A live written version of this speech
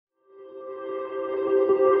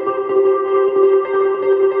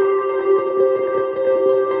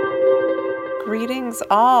Greetings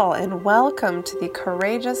all, and welcome to the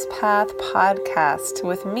Courageous Path podcast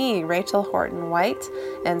with me, Rachel Horton-White,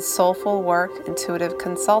 and Soulful Work Intuitive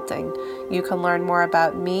Consulting. You can learn more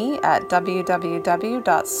about me at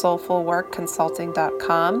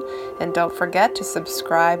www.soulfulworkconsulting.com, and don't forget to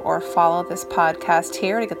subscribe or follow this podcast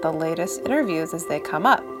here to get the latest interviews as they come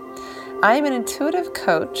up. I am an intuitive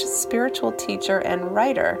coach, spiritual teacher, and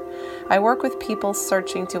writer. I work with people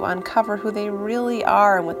searching to uncover who they really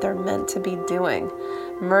are and what they're meant to be doing.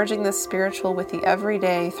 Merging the spiritual with the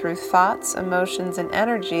everyday through thoughts, emotions, and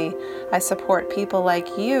energy, I support people like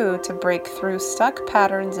you to break through stuck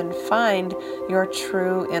patterns and find your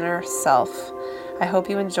true inner self. I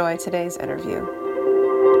hope you enjoy today's interview.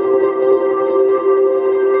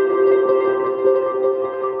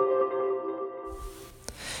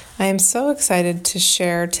 I am so excited to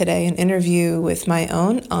share today an interview with my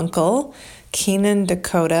own uncle, Keenan,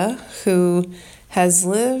 Dakota, who has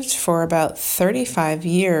lived for about 35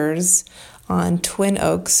 years on Twin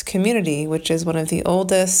Oaks Community, which is one of the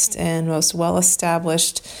oldest and most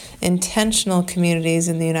well-established intentional communities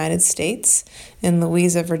in the United States in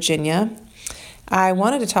Louisa, Virginia. I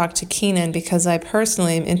wanted to talk to Keenan because I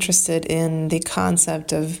personally am interested in the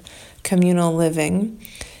concept of communal living.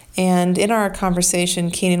 And in our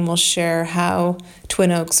conversation, Keenan will share how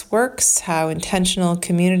Twin Oaks works, how intentional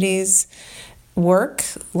communities work,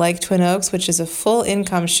 like Twin Oaks, which is a full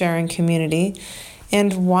income sharing community,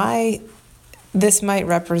 and why this might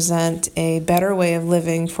represent a better way of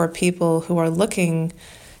living for people who are looking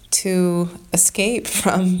to escape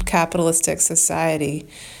from capitalistic society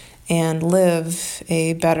and live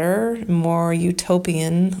a better, more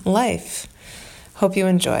utopian life. Hope you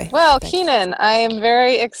enjoy. Well, thanks. Keenan, I am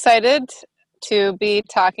very excited to be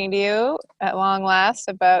talking to you at long last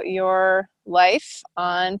about your life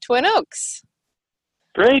on Twin Oaks.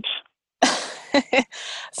 Great.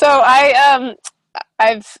 So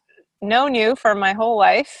I've known you for my whole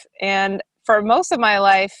life, and for most of my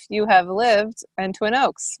life, you have lived in Twin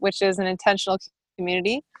Oaks, which is an intentional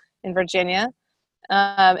community in Virginia.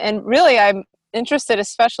 And really, I'm interested,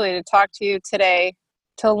 especially to talk to you today,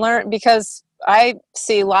 to learn, because I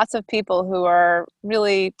see lots of people who are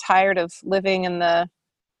really tired of living in the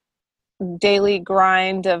daily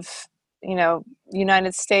grind of,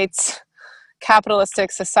 United States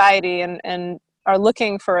capitalistic society and are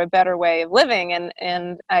looking for a better way of living.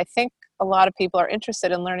 And I think a lot of people are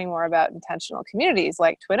interested in learning more about intentional communities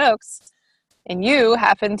like Twin Oaks. And you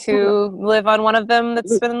happen to live on one of them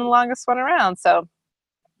that's been the longest one around. So,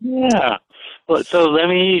 yeah. Well, so let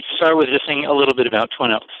me start with just saying a little bit about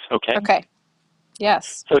Twin Oaks, okay? Okay.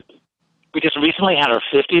 Yes. So we just recently had our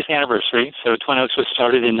 50th anniversary. So Twin Oaks was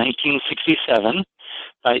started in 1967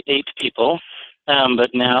 by 8 people.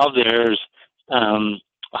 But now there's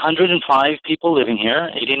 105 people living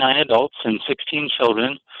here, 89 adults and 16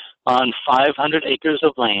 children on 500 acres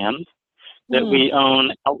of land that we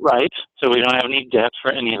own outright. So we don't have any debt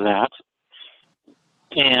for any of that.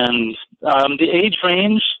 And the age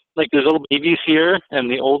range, like there's little babies here, and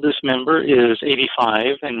the oldest member is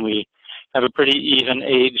 85, and we have a pretty even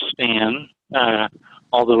age span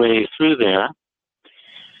all the way through there.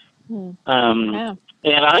 Yeah.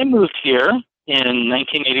 And I moved here in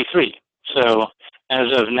 1983. So as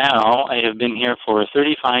of now, I have been here for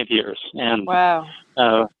 35 years. And wow.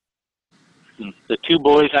 The 2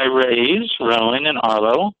 boys I raised, Rowan and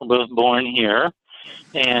Arlo, were both born here,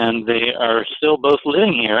 and they are still both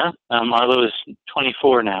living here. Arlo is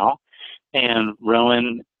 24 now, and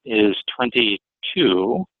Rowan is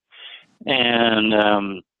 22. And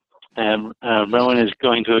Rowan is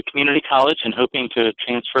going to a community college and hoping to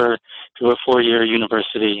transfer to a 4-year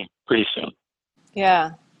university pretty soon.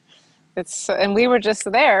 Yeah. And we were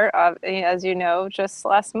just there, as you know, just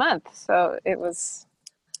last month. So it was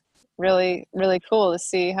really, really cool to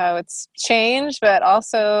see how it's changed, but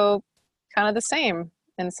also kind of the same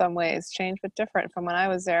in some ways, changed but different from when I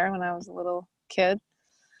was there when I was a little kid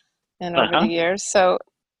and over the years. So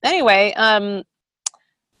anyway,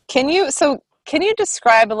 can you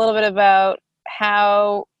describe a little bit about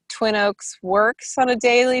how Twin Oaks works on a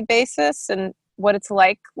daily basis and what it's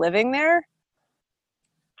like living there?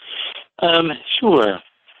 Sure.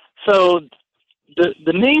 So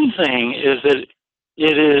the main thing is that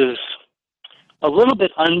it is a little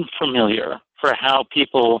bit unfamiliar for how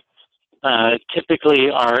people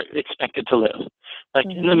typically are expected to live. Like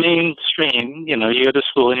in the mainstream, you go to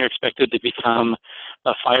school and you're expected to become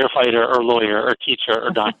a firefighter or lawyer or teacher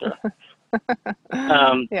or doctor.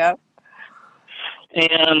 Yeah.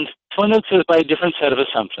 And Twin Oaks is by a different set of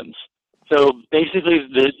assumptions. So basically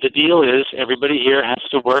the deal is everybody here has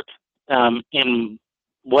to work in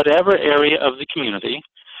whatever area of the community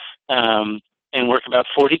and work about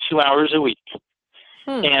 42 hours a week.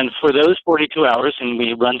 And for those 42 hours, and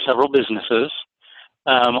we run several businesses,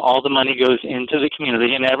 all the money goes into the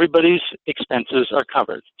community, and everybody's expenses are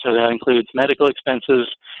covered. So that includes medical expenses.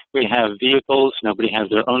 We have vehicles. Nobody has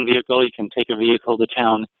their own vehicle. You can take a vehicle to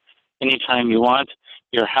town anytime you want.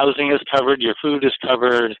 Your housing is covered. Your food is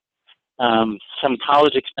covered. Some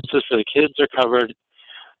college expenses for the kids are covered.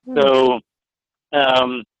 So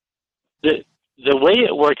the way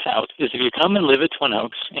it works out is if you come and live at Twin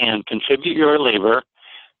Oaks and contribute your labor,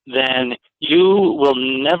 then you will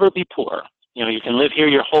never be poor. You know, you can live here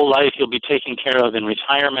your whole life. You'll be taken care of in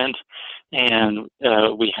retirement. And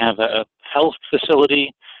we have a health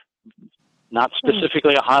facility, not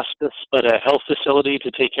specifically a hospice, but a health facility to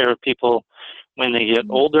take care of people when they get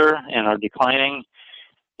older and are declining.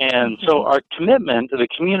 And so our commitment, the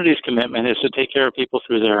community's commitment, is to take care of people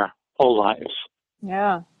through their whole lives.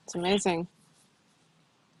 Yeah, it's amazing.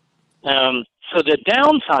 So the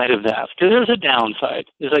downside of that, because there's a downside,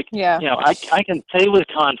 is like, you know, I can say with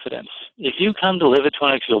confidence, if you come to live at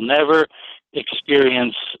Twin Oaks, you'll never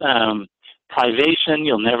experience privation,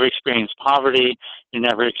 you'll never experience poverty, you'll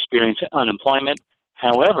never experience unemployment.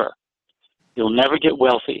 However, you'll never get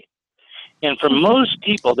wealthy. And for most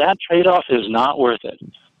people, that trade-off is not worth it.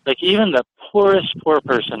 Like even the poorest poor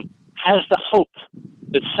person has the hope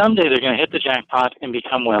that someday they're going to hit the jackpot and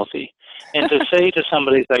become wealthy. And to say to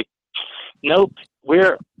somebody like, nope,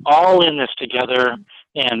 we're all in this together,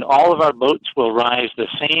 and all of our boats will rise the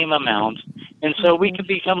same amount, and so we could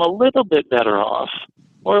become a little bit better off,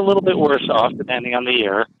 or a little bit worse off, depending on the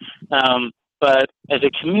year. But as a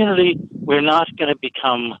community, we're not going to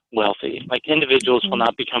become wealthy. Like individuals will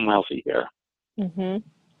not become wealthy here.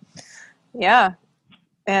 Yeah.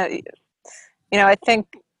 You know, I think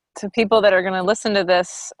to people that are going to listen to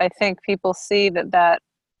this, I think people see that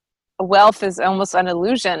wealth is almost an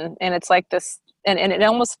illusion, and it's like this, and it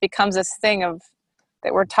almost becomes this thing of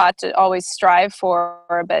that we're taught to always strive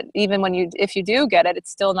for, but even if you do get it, it's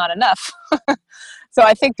still not enough. So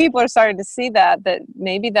I think people are starting to see that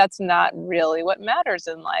maybe that's not really what matters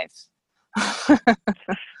in life.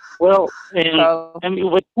 Well, I mean,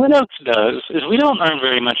 what Twin Oaks does is we don't earn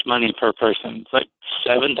very much money per person. It's like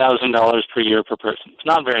 $7,000 per year per person. It's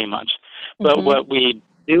not very much. But what we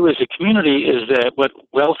do as a community is that what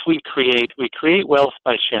wealth we create wealth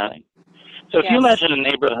by sharing. So if you imagine a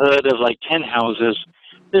neighborhood of like 10 houses,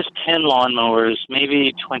 there's 10 lawnmowers,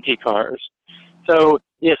 maybe 20 cars. So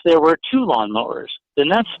if there were 2 lawnmowers, then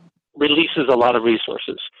that releases a lot of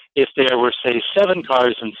resources. If there were, say, 7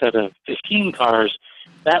 cars instead of 15 cars,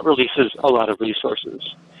 that releases a lot of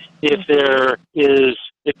resources. If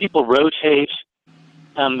people rotate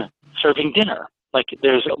serving dinner, like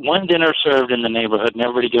there's one dinner served in the neighborhood and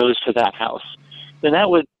everybody goes to that house, then that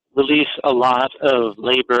would release a lot of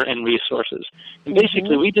labor and resources. And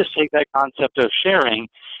basically, we just take that concept of sharing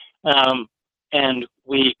and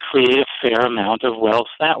we create a fair amount of wealth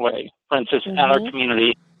that way. For instance, at our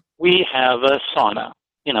community, we have a sauna.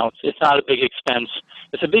 You know, it's not a big expense.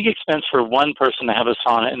 It's a big expense for one person to have a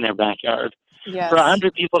sauna in their backyard. For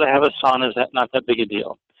 100 people to have a sauna is not that big a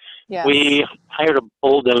deal. We hired a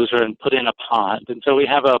bulldozer and put in a pond, and so we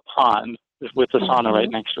have a pond with the sauna right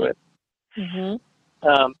next to it.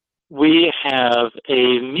 We have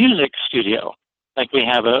a music studio. Like we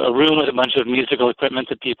have a room with a bunch of musical equipment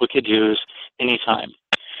that people could use anytime.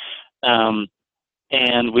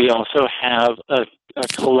 And we also have a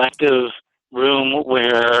collective room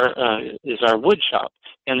where is our wood shop.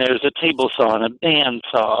 And there's a table saw and a band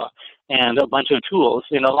saw and a bunch of tools,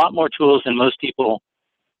 and a lot more tools than most people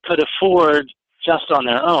could afford just on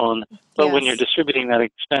their own. But when you're distributing that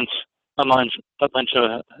expense among a bunch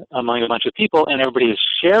of people, and everybody is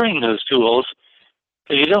sharing those tools,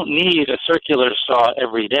 because you don't need a circular saw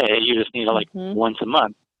every day. You just need it like once a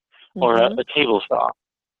month, or a table saw.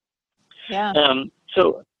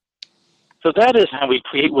 So that is how we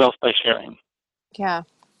create wealth, by sharing. Yeah.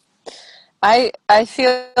 I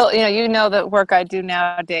feel, you know, the work I do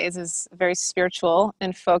nowadays is very spiritual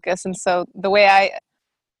in focus. And so the way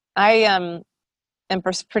I am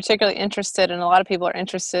particularly interested, and a lot of people are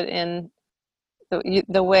interested in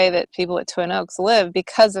the way that people at Twin Oaks live,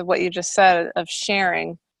 because of what you just said of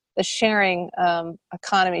sharing, the sharing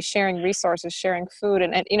economy, sharing resources, sharing food.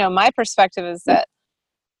 And, you know, my perspective is that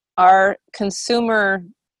our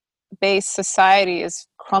consumer-based society is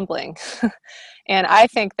crumbling. And I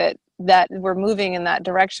think that we're moving in that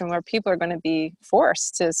direction where people are going to be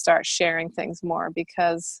forced to start sharing things more,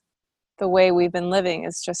 because the way we've been living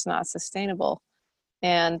is just not sustainable.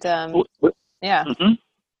 And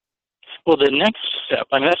Well, the next step,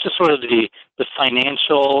 I mean, that's just sort of the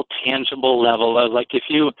financial, tangible level of like if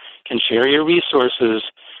you can share your resources,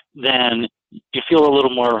 then you feel a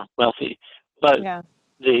little more wealthy. But Yeah.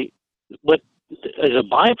 what is a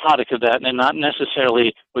byproduct of that, and not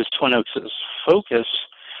necessarily was Twin Oaks' focus,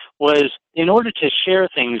 was in order to share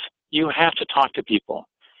things, you have to talk to people.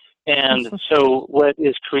 And so what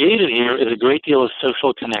is created here is a great deal of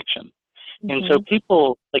social connection. And so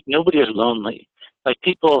people, like nobody is lonely. Like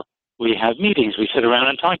people, we have meetings, we sit around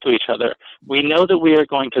and talk to each other. We know that we are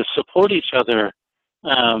going to support each other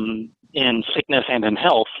in sickness and in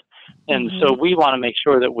health. And so we want to make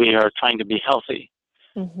sure that we are trying to be healthy.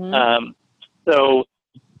 So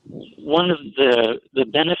one of the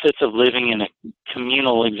benefits of living in a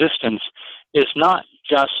communal existence is not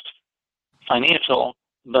just financial,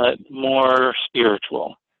 but more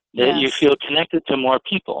spiritual, that you feel connected to more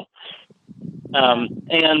people.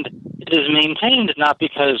 And it is maintained not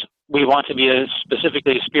because we want to be a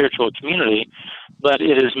specifically spiritual community, but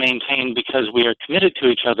it is maintained because we are committed to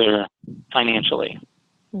each other financially.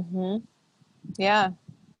 Yeah.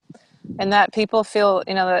 And that people feel,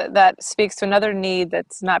 that speaks to another need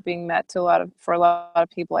that's not being met for a lot of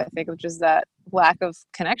people, I think, which is that lack of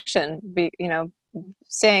connection.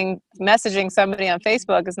 Messaging somebody on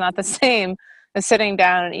Facebook is not the same as sitting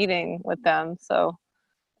down and eating with them. So,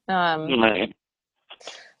 Right.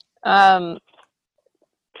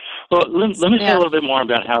 Well, let me say a little bit more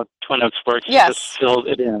about how Twin Oaks works. Yes. Just fill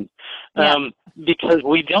it in. Because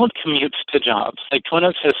we don't commute to jobs. Like Twin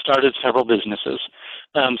Oaks has started several businesses.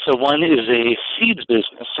 So one is a seeds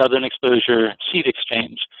business, Southern Exposure Seed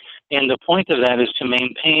Exchange. And the point of that is to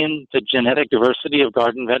maintain the genetic diversity of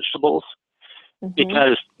garden vegetables.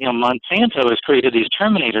 Because Monsanto has created these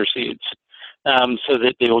terminator seeds so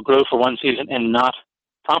that they will grow for one season and not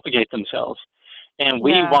propagate themselves. And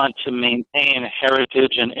we want to maintain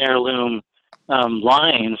heritage and heirloom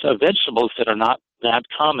lines of vegetables that are not that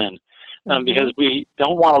common because we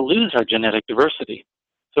don't want to lose our genetic diversity.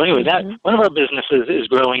 So anyway, that one of our businesses is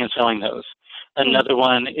growing and selling those. Another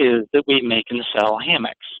one is that we make and sell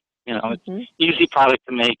hammocks. It's easy product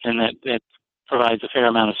to make, and it provides a fair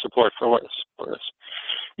amount of support for us.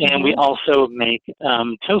 And we also make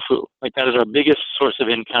tofu. Like that is our biggest source of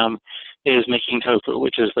income, is making tofu,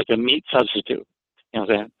 which is like a meat substitute.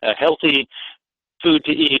 A healthy food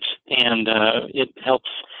to eat, and it helps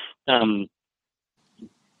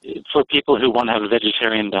for people who want to have a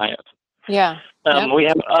vegetarian diet. Yeah. We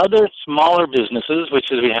have other smaller businesses, which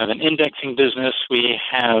is we have an indexing business. We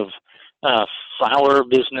have a flower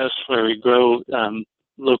business where we grow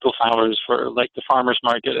local flowers for like the farmers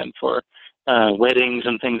market and for weddings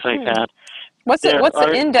and things like that. What's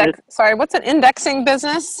an indexing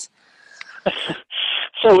business?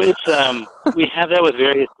 So it's we have that with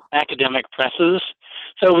various academic presses.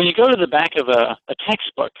 So when you go to the back of a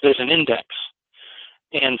textbook, there's an index,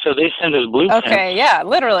 and so they send us blueprints. Okay, yeah,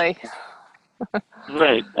 literally.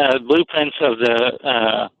 Right, blueprints of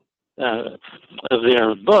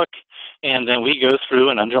their book, and then we go through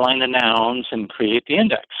and underline the nouns and create the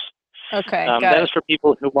index. Okay, that is for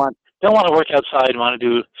people who don't want to work outside and want to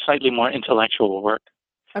do slightly more intellectual work.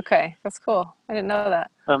 Okay, that's cool. I didn't know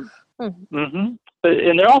that.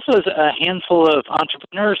 And there also is a handful of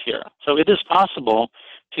entrepreneurs here. So it is possible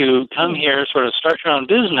to come here, sort of start your own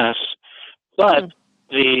business, but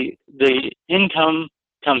the income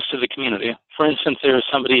comes to the community. For instance, there is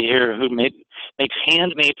somebody here who makes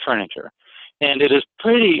handmade furniture. And it is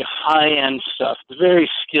pretty high-end stuff, very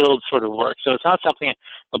skilled sort of work. So it's not something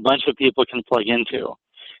a bunch of people can plug into.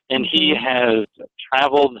 And he has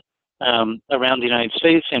traveled around the United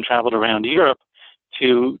States and traveled around Europe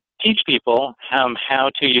to teach people how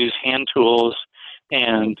to use hand tools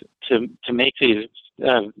and to make these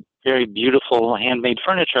very beautiful handmade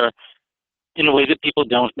furniture in a way that people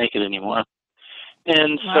don't make it anymore.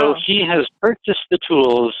 And so he has purchased the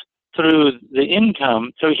tools through the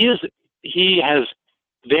income. So he has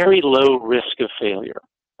very low risk of failure.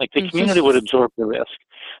 Like the community would absorb the risk.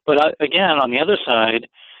 But again, on the other side,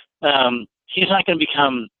 he's not going to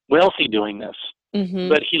become wealthy doing this.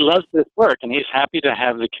 But he loves this work, and he's happy to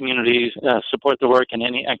have the community support the work, and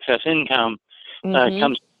any excess income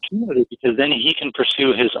comes to the community because then he can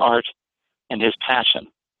pursue his art and his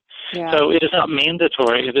passion. Yeah. So it is not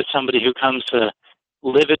mandatory that somebody who comes to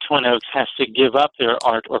live at Twin Oaks has to give up their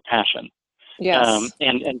art or passion. Yes.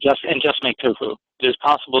 And just make tofu. It is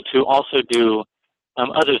possible to also do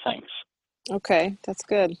other things. Okay, that's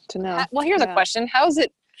good to know. Well, here's a question: how is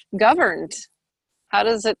it governed? How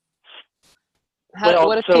does it?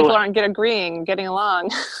 What if people aren't getting along?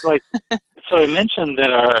 So I mentioned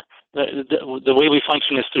that the way we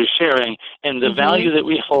function is through sharing, and the value that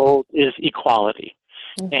we hold is equality.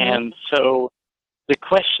 And so the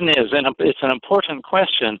question is, and it's an important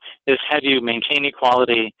question, is how do you maintain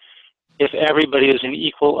equality if everybody is an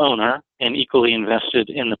equal owner and equally invested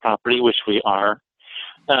in the property, which we are?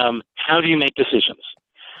 How do you make decisions?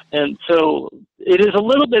 And so it is a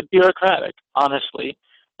little bit bureaucratic, honestly,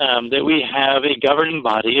 that we have a governing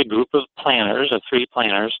body, a group of planners, of 3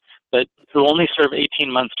 planners, but who only serve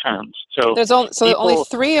 18-month terms. So there's only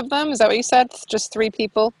 3 of them. Is that what you said? Just 3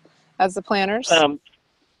 people as the planners?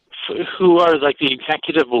 Who are like the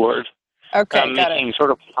executive board, Okay, making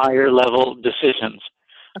sort of higher level decisions.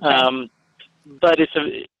 Okay. But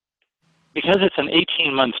because it's an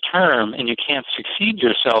 18-month term and you can't succeed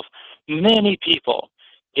yourself, many people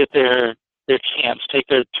get their chance, take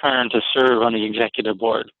their turn to serve on the executive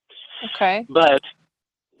board. Okay. But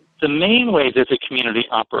the main way that the community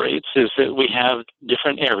operates is that we have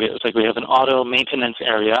different areas. Like we have an auto maintenance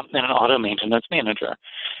area and an auto maintenance manager.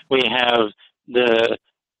 We have the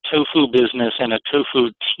tofu business and a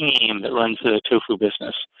tofu team that runs the tofu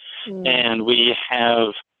business. And we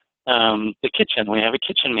have the kitchen. We have a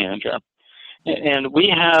kitchen manager. And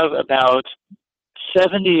we have about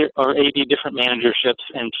 70 or 80 different managerships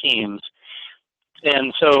and teams.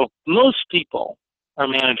 And so most people are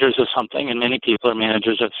managers of something, and many people are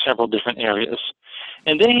managers of several different areas.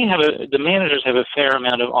 And the managers have a fair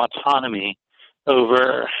amount of autonomy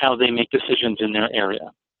over how they make decisions in their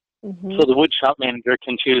area. So the wood shop manager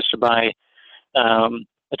can choose to buy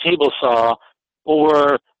a table saw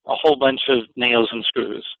or a whole bunch of nails and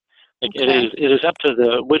screws. Like it is up to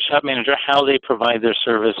the wood shop manager how they provide their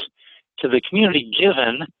service to the community,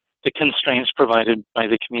 given the constraints provided by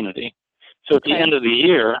the community. So at the end of the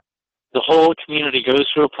year, the whole community goes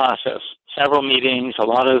through a process, several meetings, a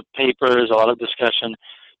lot of papers, a lot of discussion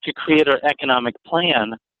to create our economic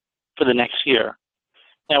plan for the next year.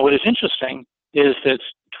 Now, what is interesting is that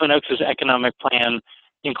Twin Oaks' economic plan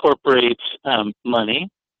incorporates money,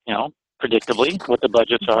 predictably, what the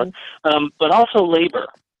budgets are, but also labor.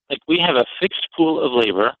 Like we have a fixed pool of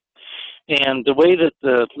labor, and the way that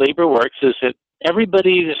the labor works is that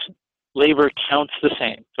everybody's labor counts the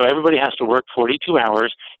same. So everybody has to work 42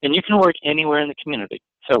 hours, and you can work anywhere in the community.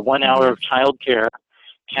 So 1 hour of childcare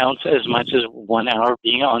counts as much as 1 hour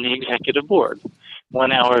being on the executive board.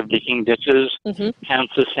 1 hour of digging ditches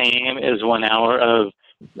counts the same as 1 hour of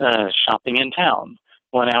shopping in town.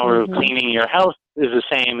 1 hour of cleaning your house is the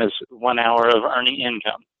same as 1 hour of earning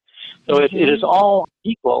income. So it is all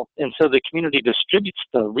equal, and so the community distributes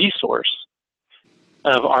the resource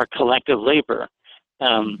of our collective labor.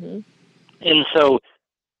 And so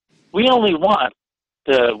we only want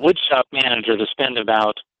the woodshop manager to spend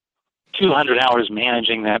about 200 hours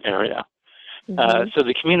managing that area. So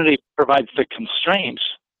the community provides the constraints,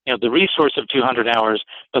 the resource of 200 hours,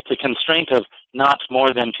 but the constraint of not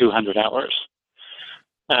more than 200 hours.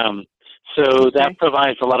 So that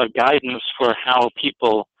provides a lot of guidance for how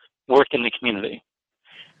people work in the community.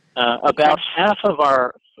 About half of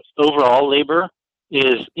our overall labor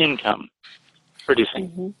is income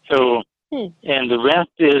producing. So, and the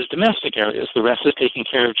rest is domestic areas. The rest is taking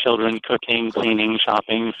care of children, cooking, cleaning,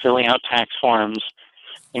 shopping, filling out tax forms,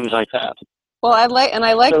 things like that. Well, I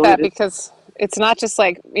like so that because it's not just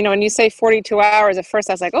like, when you say 42 hours, at first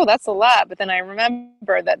I was like, oh, that's a lot. But then I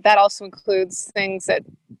remember that also includes things that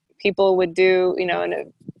people would do,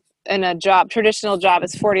 in a traditional job,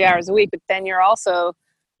 it's 40 hours a week, but then you're also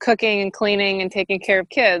cooking and cleaning and taking care of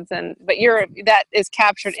kids. But that is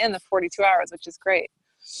captured in the 42 hours, which is great.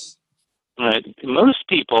 Right. Most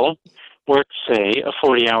people work, say, a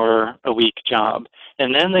 40-hour-a-week job,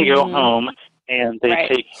 and then they go home and they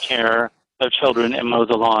take care of children and mow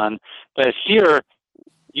the lawn. But here,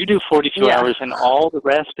 you do 42 hours, and all the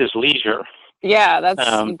rest is leisure. Yeah,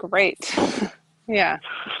 that's great. Yeah,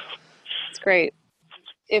 it's great.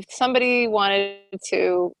 If somebody wanted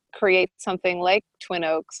to create something like Twin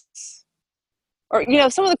Oaks, or,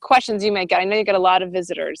 some of the questions you may get, I know you get a lot of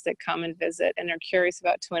visitors that come and visit and are curious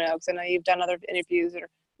about Twin Oaks. I know you've done other interviews.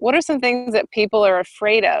 What are some things that people are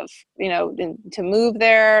afraid of, to move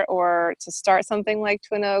there or to start something like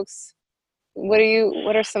Twin Oaks? What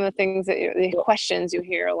are some of the things the questions you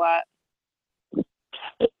hear a lot?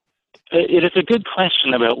 It is a good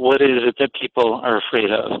question about what is it that people are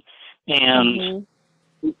afraid of. And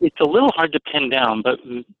it's a little hard to pin down, but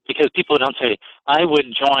because people don't say, I would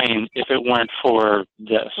join if it weren't for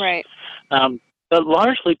this. Right. But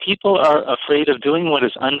largely people are afraid of doing what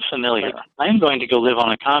is unfamiliar. I'm going to go live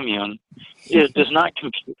on a commune. It does not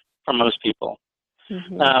compute for most people.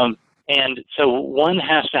 And so one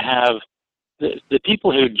has to have the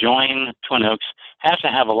people who join Twin Oaks have to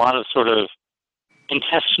have a lot of sort of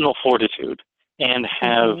intestinal fortitude and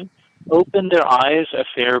have opened their eyes a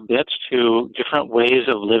fair bit to different ways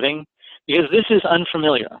of living, because this is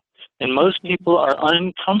unfamiliar. And most people are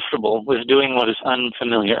uncomfortable with doing what is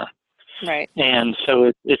unfamiliar. Right. And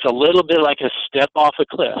so it's a little bit like a step off a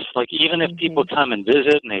cliff. Like even if people come and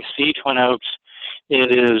visit and they see Twin Oaks,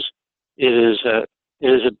 it is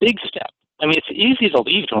a big step. I mean, it's easy to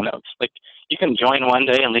leave Twin Oaks. Like you can join one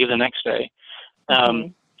day and leave the next day.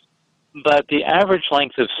 But the average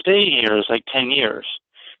length of stay here is like 10 years.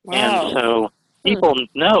 Wow. And so people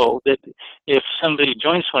know that if somebody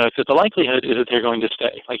joins Twin Oaks, that the likelihood is that they're going to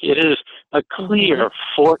stay. Like it is a clear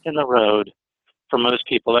fork in the road for most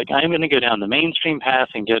people. Like I'm going to go down the mainstream path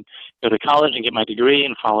and go to college and get my degree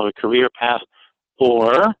and follow a career path,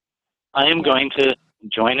 or I am going to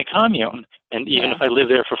join a commune. And even if I live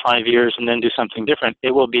there for 5 years and then do something different,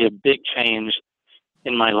 it will be a big change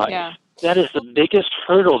in my life. Yeah. That is the biggest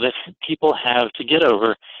hurdle that people have to get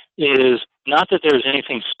over, is not that there's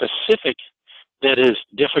anything specific that is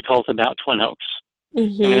difficult about Twin Oaks. I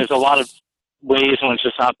mean, there's a lot of ways in which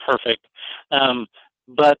it's not perfect,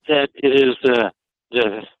 but that it is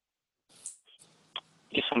I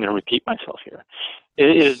guess I'm going to repeat myself here.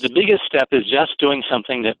 It is the biggest step is just doing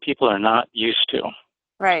something that people are not used to.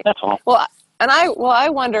 Right. That's all. Well, I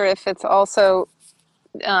wonder if it's also,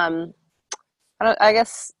 I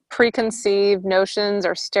guess, preconceived notions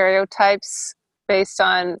or stereotypes based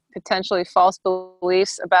on potentially false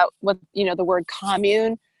beliefs about what, the word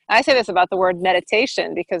commune. I say this about the word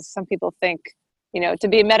meditation because some people think, to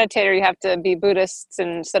be a meditator, you have to be Buddhists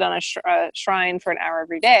and sit on a shrine for an hour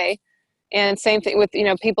every day. And same thing with,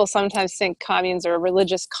 people sometimes think communes are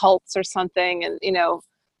religious cults or something. And,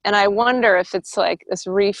 and I wonder if it's like this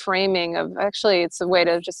reframing of actually it's a way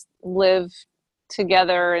to just live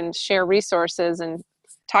together and share resources and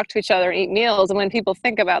talk to each other and eat meals. And when people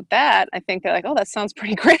think about that, I think they're like, oh, that sounds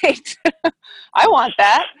pretty great. I want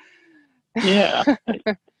that. Yeah.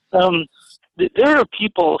 There are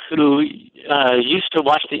people who used to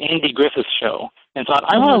watch the Andy Griffith Show and thought,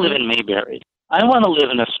 I want to live in Mayberry. I want to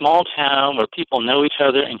live in a small town where people know each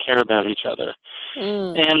other and care about each other.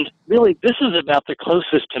 And really, this is about the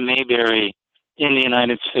closest to Mayberry in the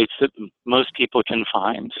United States that most people can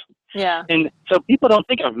find. Yeah. And so people don't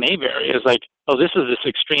think of Mayberry as like, oh, this is this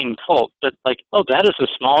extreme cult, but like, oh, that is a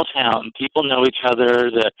small town. People know each other.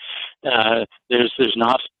 That there's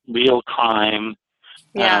not real crime.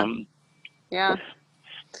 Yeah. Yeah.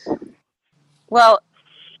 Well,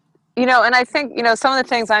 and I think, some of the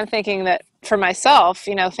things I'm thinking that for myself,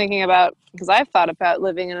 thinking about, because I've thought about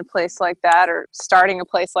living in a place like that or starting a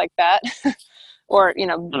place like that or,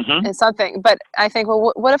 in something, but I think,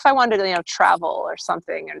 well, what if I wanted to, travel or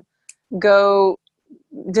something and go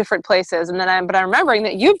different places? And then but I'm remembering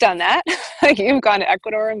that you've done that. Like you've gone to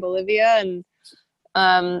Ecuador and Bolivia and,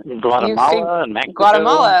 Guatemala and Mexico.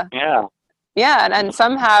 Guatemala. Yeah. Yeah, and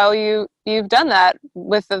somehow you've done that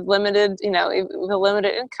with a limited, with a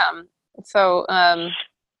limited income. So,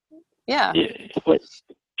 yeah.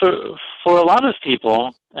 For a lot of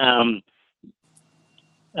people,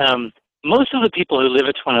 most of the people who live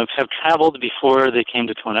at Twin Oaks have traveled before they came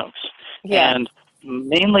to Twin Oaks, and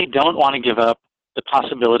mainly don't want to give up the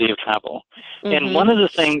possibility of travel. And one of the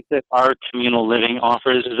things that our communal living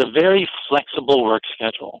offers is a very flexible work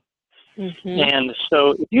schedule. And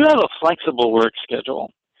so if you have a flexible work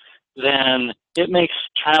schedule, then it makes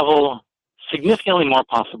travel significantly more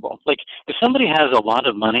possible. Like if somebody has a lot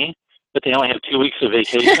of money, but they only have 2 weeks of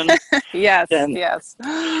vacation, then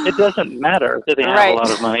it doesn't matter that they have a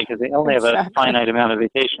lot of money because they only have a finite amount of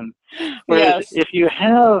vacation. Whereas if you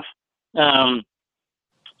have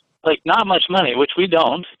like not much money, which we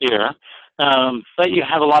don't here, but you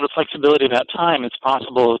have a lot of flexibility about time, it's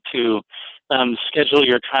possible to schedule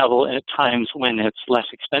your travel at times when it's less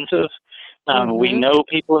expensive. We know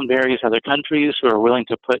people in various other countries who are willing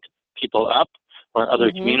to put people up or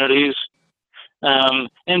other communities. And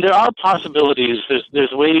there are possibilities.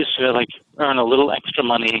 There's ways to like earn a little extra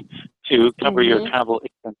money to cover your travel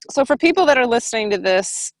expenses. So for people that are listening to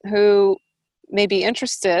this who may be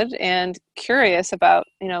interested and curious about,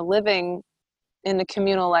 living in a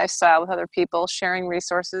communal lifestyle with other people, sharing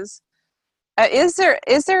resources, is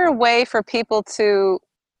there a way for people to,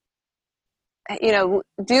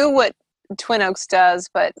 do what Twin Oaks does,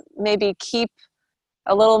 but maybe keep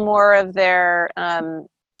a little more of their,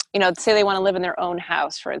 say they want to live in their own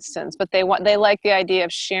house, for instance, but they like the idea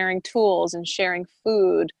of sharing tools and sharing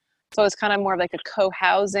food. So it's kind of more of like a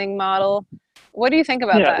co-housing model. What do you think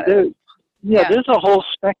about that? There's a whole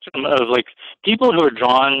spectrum of like people who are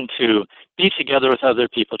drawn to be together with other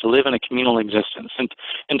people, to live in a communal existence.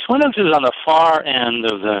 And Twin Oaks is on the far end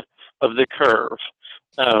of the curve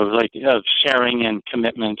of sharing and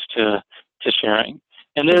commitment to sharing.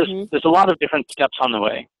 And there's a lot of different steps on the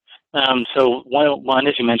way. So one,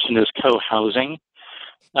 as you mentioned, is co-housing,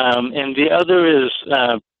 and the other is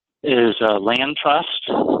land trust,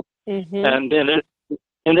 and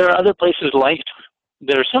there are other places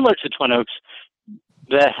that are similar to Twin Oaks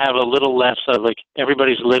that have a little less of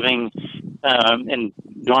everybody's living in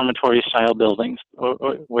dormitory style buildings,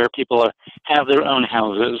 or where people have their own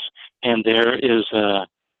houses, and there is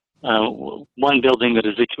one building that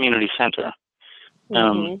is a community center.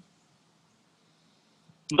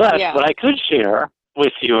 But what I could share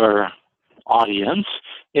with your audience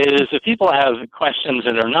is if people have questions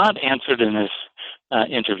that are not answered in this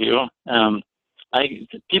interview,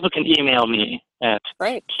 people can email me at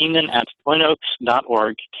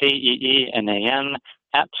Keenan@twinoaks.org, KEENAN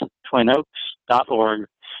 @twinoaks.org,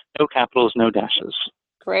 no capitals, no dashes.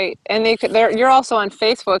 Great. And you're also on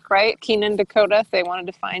Facebook, right? Keenan, Dakota, if they wanted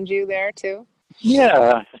to find you there too.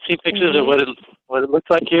 Yeah, see pictures of what it looks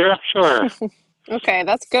like here? Sure. Okay,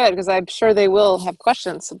 that's good, because I'm sure they will have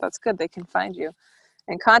questions, so that's good. They can find you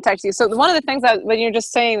and contact you. So one of the things that when you're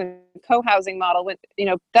just saying the co-housing model,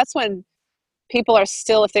 that's when people are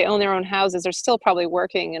still, if they own their own houses, they're still probably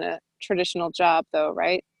working in a traditional job though,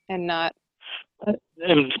 right? And not...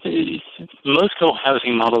 Most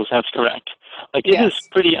co-housing models, that's correct. It is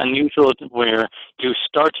pretty unusual where you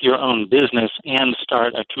start your own business and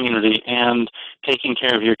start a community and taking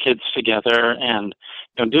care of your kids together, and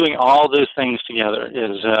doing all those things together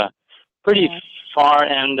is pretty far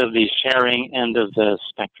end of the sharing end of the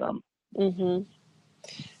spectrum.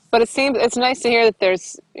 But it's nice to hear that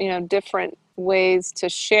there's different ways to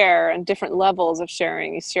share and different levels of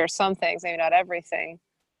sharing. You share some things, maybe not everything.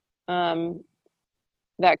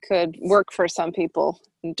 That could work for some people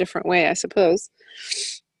in a different way, I suppose.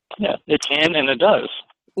 Yeah, it can, and it does.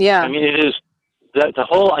 Yeah. I mean, it is the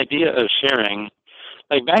whole idea of sharing.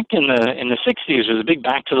 Back in the 60s, there was a big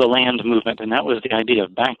back to the land movement, and that was the idea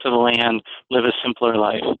of back to the land, live a simpler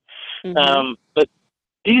life. But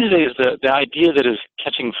these days, the idea that is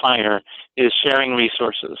catching fire is sharing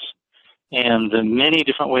resources, and the many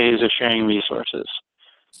different ways of sharing resources.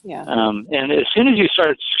 Yeah. And as soon as you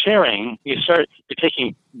start sharing, you're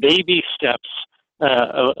taking baby steps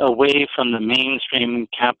away from the mainstream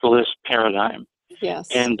capitalist paradigm. Yes.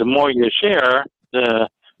 And the more you share, the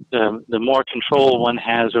more control one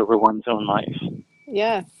has over one's own life.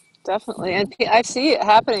 Yeah, definitely. And I see it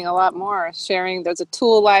happening a lot more. Sharing. There's a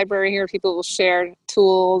tool library here. People will share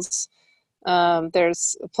tools.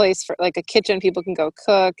 There's a place for a kitchen. People can go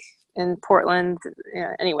cook in Portland.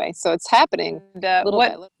 Anyway, so it's happening.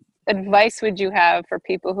 What advice would you have for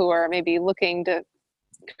people who are maybe looking to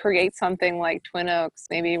create something like Twin Oaks,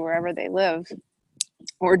 maybe wherever they live,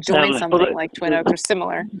 or join something like Twin Oaks or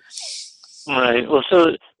similar? Right. Well,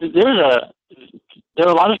 so there are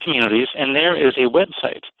a lot of communities, and there is a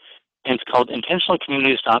website, and it's called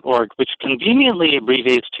intentionalcommunities.org, which conveniently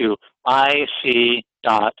abbreviates to IC.org.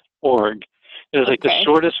 It is the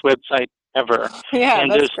shortest website ever. Yeah, and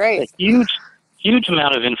that's there's great. a huge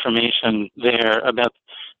amount of information there about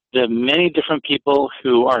the many different people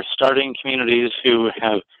who are starting communities, who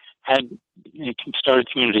have started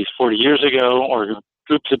communities 40 years ago, or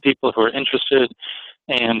groups of people who are interested.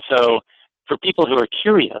 And so for people who are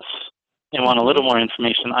curious and want a little more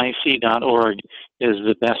information, IC.org is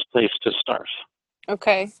the best place to start.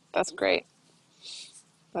 Okay, that's great.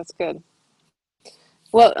 That's good.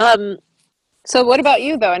 Well, so what about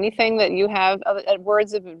you, though? Anything that you have,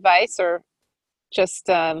 words of advice, or just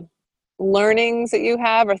learnings that you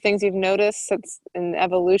have, or things you've noticed since an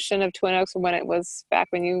evolution of Twin Oaks from when it was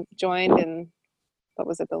back when you joined in, what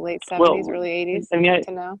was it, the late 70s, early 80s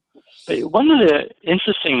to now? One of the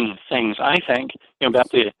interesting things, I think,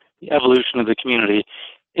 about the evolution of the community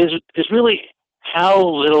is really how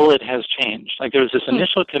little it has changed. There was this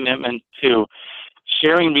initial commitment to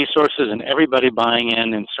sharing resources and everybody buying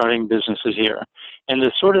in and starting businesses here. And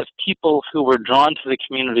the sort of people who were drawn to the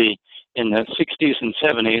community in the 60s and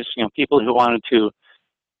 70s, people who wanted to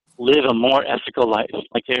live a more ethical life.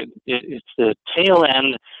 It's the tail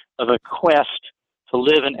end of a quest to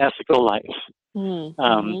live an ethical life,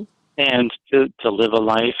 and to live a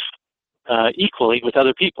life equally with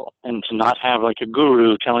other people, and to not have a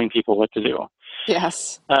guru telling people what to do.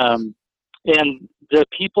 Yes. And the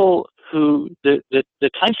people the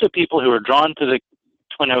types of people who are drawn to the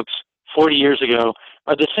Twin Oaks 40 years ago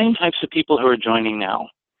are the same types of people who are joining now.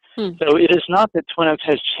 So it is not that Twin Oaks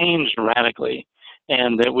has changed radically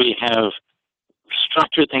and that we have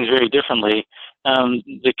structured things very differently.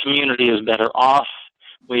 the community is better off.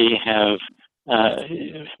 We have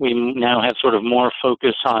we now have sort of more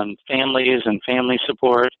focus on families and family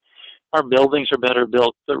support. Our buildings are better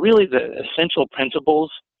built, but really the essential principles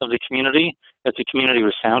of the community that the community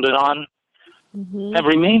was founded on have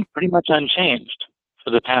remained pretty much unchanged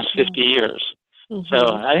for the past 50 years.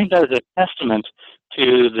 So I think that is a testament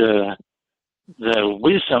to the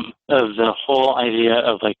wisdom of the whole idea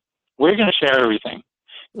of like, we're going to share everything,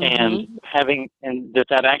 and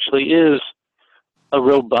that actually is a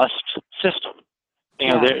robust system. You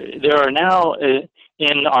know, there are now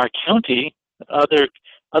in our county other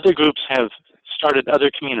groups have started other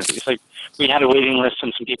communities. Like, we had a waiting list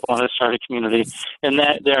and some people wanted to start a community, and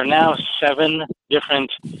that there are now 7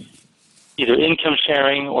 different either income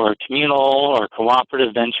sharing or communal or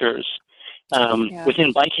cooperative ventures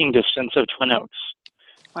within biking distance of Twin Oaks.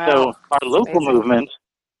 Wow. So our local movement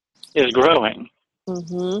is growing.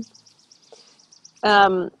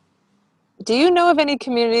 Do you know of any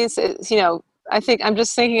communities, you know, I think I'm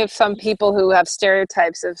just thinking of some people who have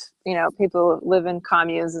stereotypes of, you know, people who live in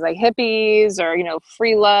communes as like hippies or, you know,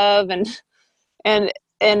 free love and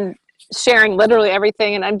sharing literally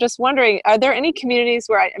everything. And I'm just wondering, are there any communities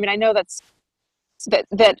where, I mean, I know that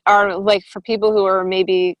are like for people who are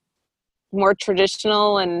maybe more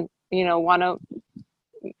traditional and, you know, want to,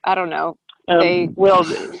 I don't know. Well,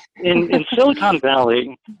 in Silicon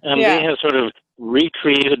Valley, they have sort of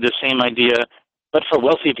recreated the same idea, but for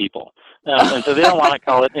wealthy people. And so they don't want to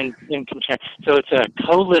call it income sharing. So it's a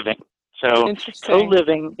co-living. So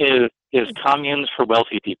co-living is communes for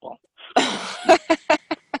wealthy people.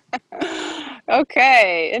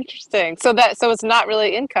 Okay, interesting. So it's not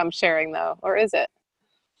really income sharing though, or is it?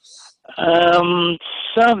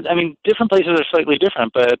 Different places are slightly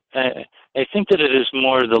different, but I think that it is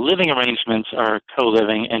more the living arrangements are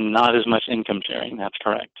co-living and not as much income sharing. That's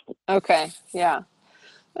correct. Okay. Yeah.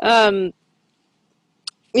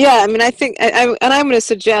 Yeah, I mean, I think, and I'm going to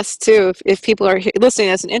suggest too, if people are listening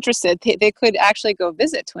to us and interested, they could actually go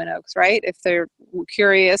visit Twin Oaks, right? If they're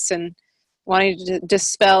curious and wanting to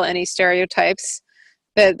dispel any stereotypes,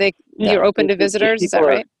 that you're open to visitors. Is that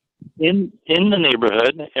right? In the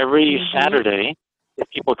neighborhood every Saturday, if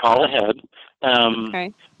people call ahead,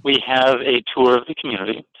 we have a tour of the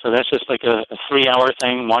community. So that's just like a 3-hour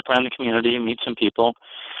thing. Walk around the community and meet some people.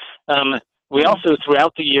 We also,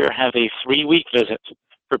 throughout the year, have a 3-week visit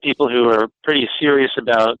for people who are pretty serious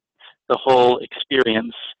about the whole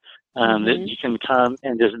experience. That you can come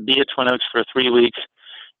and just be at Twin Oaks for 3 weeks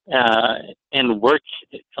and work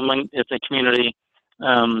among the community.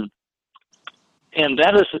 And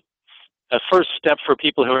that is a first step for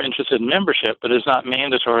people who are interested in membership, but it's not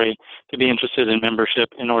mandatory to be interested in membership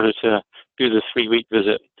in order to do the 3-week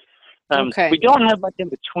visit. We don't have much in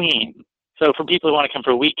between. So for people who want to come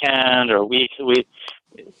for a weekend or a week,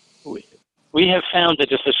 we have found that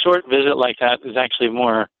just a short visit like that is actually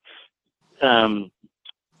more,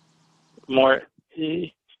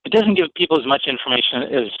 it doesn't give people as much information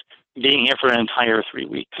as being here for an entire 3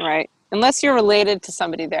 weeks. Right. Unless you're related to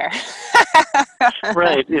somebody there.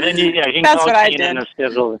 Right. Then you can That's call what Keenan and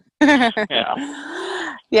schedule.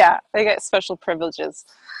 Yeah, they get special privileges.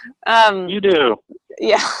 You do.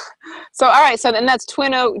 Yeah. So, all right. So then that's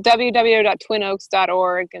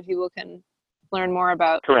www.twinoaks.org, and people can learn more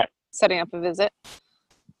about setting up a visit.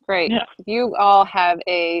 Great. Yeah. You all have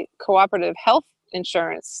a cooperative health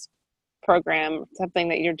insurance program, something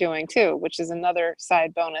that you're doing too, which is another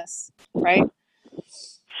side bonus, right?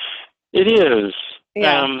 It is.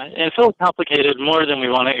 Yeah. And it's a little complicated, more than we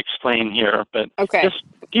want to explain here, but just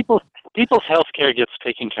people's health care gets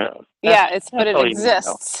taken care of. But it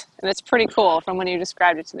exists, and it's pretty cool from when you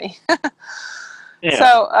described it to me. Yeah.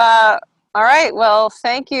 So, all right. Well,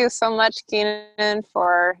 thank you so much, Keenan,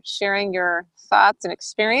 for sharing your thoughts and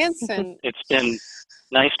experience. And it's been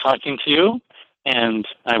nice talking to you, and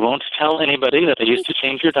I won't tell anybody that I used to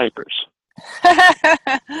change your diapers.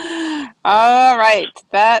 All right.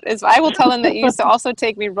 That is, I will tell them that you used to also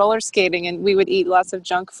take me roller skating and we would eat lots of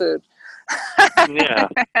junk food. Yeah.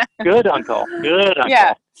 Good uncle. Good uncle.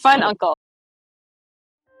 Yeah. Fun uncle.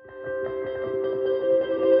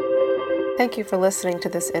 Thank you for listening to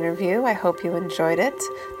this interview. I hope you enjoyed it.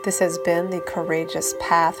 This has been the Courageous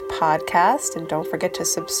Path podcast, and don't forget to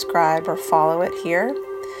subscribe or follow it here.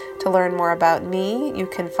 To learn more about me, you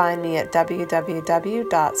can find me at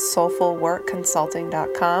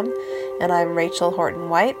www.soulfulworkconsulting.com, and I'm Rachel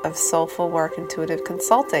Horton-White of Soulful Work Intuitive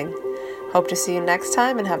Consulting. Hope to see you next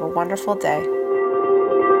time, and have a wonderful day.